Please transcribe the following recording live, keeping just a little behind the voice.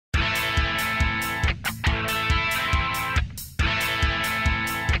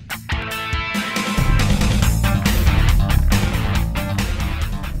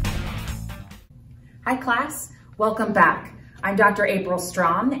Hi class, welcome back. I'm Dr. April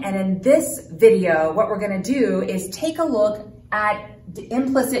Ström, and in this video, what we're gonna do is take a look at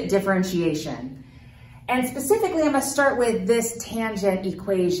implicit differentiation. And specifically, I'm gonna start with this tangent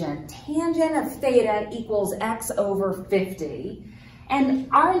equation. Tangent of theta equals x over 50. And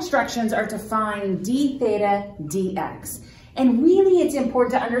our instructions are to find d theta dx. And really, it's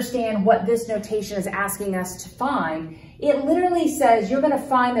important to understand what this notation is asking us to find. It literally says you're going to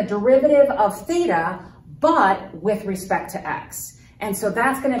find the derivative of theta, but with respect to x. And so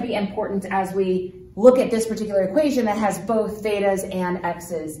that's going to be important as we look at this particular equation that has both thetas and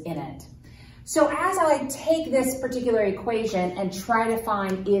x's in it. So as I take this particular equation and try to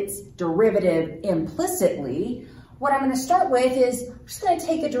find its derivative implicitly, what I'm going to start with is I'm just going to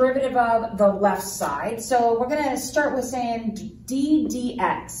take the derivative of the left side. So we're going to start with saying d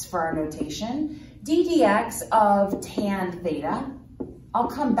dx for our notation. D dx of tan theta. I'll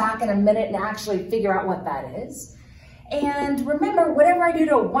come back in a minute and actually figure out what that is. And remember, whatever I do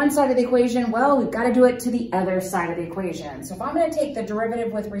to one side of the equation, well, we've got to do it to the other side of the equation. So if I'm going to take the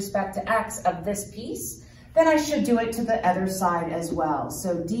derivative with respect to x of this piece, then I should do it to the other side as well.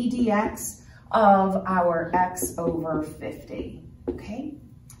 So d dx of our x over 50, okay?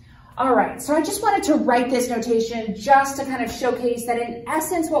 All right, so I just wanted to write this notation just to kind of showcase that in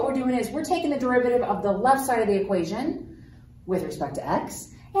essence, what we're doing is we're taking the derivative of the left side of the equation with respect to x,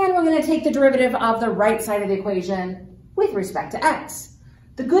 and we're gonna take the derivative of the right side of the equation with respect to x.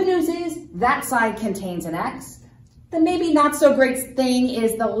 The good news is that side contains an x. The maybe not so great thing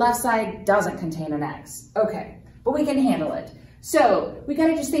is the left side doesn't contain an x. Okay, but we can handle it. So we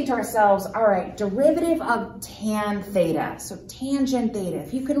gotta just think to ourselves, all right, derivative of tan theta, so tangent theta.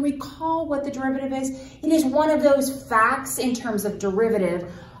 If you can recall what the derivative is, it is one of those facts in terms of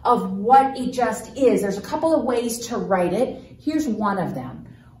derivative of what it just is. There's a couple of ways to write it. Here's one of them.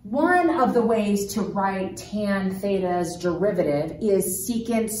 One of the ways to write tan theta's derivative is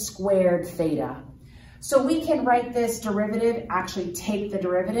secant squared theta. So we can write this derivative, actually take the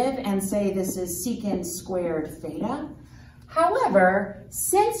derivative and say this is secant squared theta. However,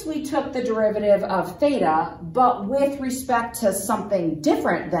 since we took the derivative of theta, but with respect to something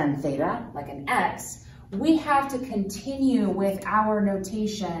different than theta, like an x, we have to continue with our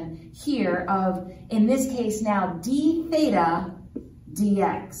notation here of, in this case now, d theta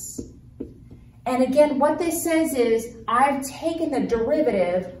dx. And again, what this says is I've taken the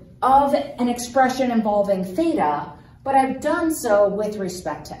derivative of an expression involving theta, but I've done so with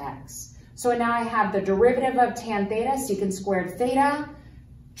respect to x. So now I have the derivative of tan theta, secant squared theta,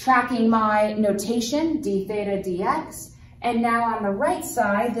 tracking my notation, d theta dx. And now on the right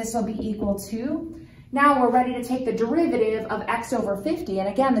side, this will be equal to, now we're ready to take the derivative of x over 50. And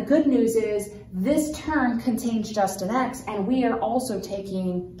again, the good news is this term contains just an x, and we are also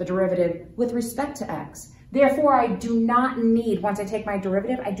taking the derivative with respect to x. Therefore, I do not need, once I take my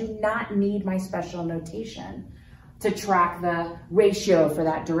derivative, I do not need my special notation to track the ratio for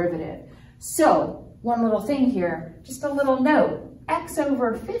that derivative. So one little thing here, just a little note, x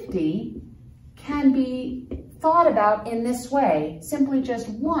over 50 can be thought about in this way, simply just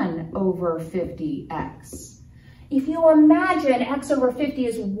 1 over 50x. If you imagine x over 50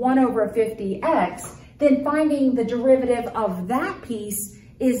 is 1 over 50x, then finding the derivative of that piece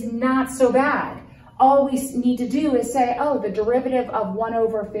is not so bad. All we need to do is say, oh, the derivative of 1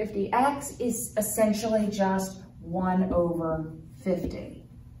 over 50x is essentially just 1 over 50,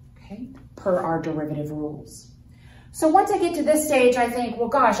 okay, per our derivative rules. So once I get to this stage, I think, well,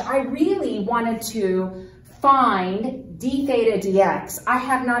 gosh, I really wanted to find d theta dx. I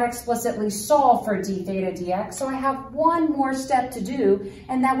have not explicitly solved for d theta dx, so I have one more step to do,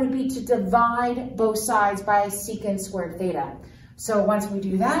 and that would be to divide both sides by secant squared theta. So once we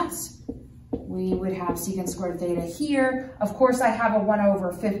do that, we would have secant squared theta here. Of course, I have a 1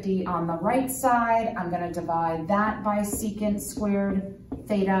 over 50 on the right side. I'm going to divide that by secant squared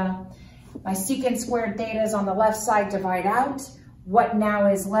theta. My secant squared theta is on the left side, divide out. What now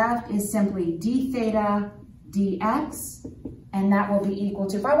is left is simply d theta dx, and that will be equal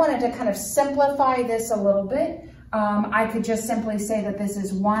to, if I wanted to kind of simplify this a little bit, I could just simply say that this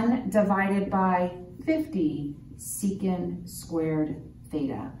is 1 divided by 50 secant squared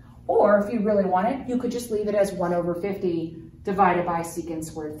theta. Or if you really want it, you could just leave it as 1 over 50 divided by secant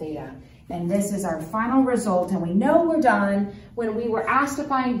squared theta. And this is our final result, and we know we're done when we were asked to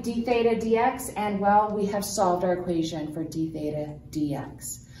find d theta dx, and well, we have solved our equation for d theta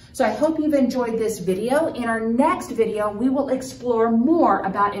dx. So I hope you've enjoyed this video. In our next video, we will explore more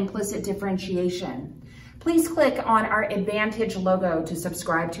about implicit differentiation. Please click on our EdVantage logo to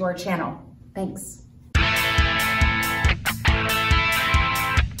subscribe to our channel. Thanks.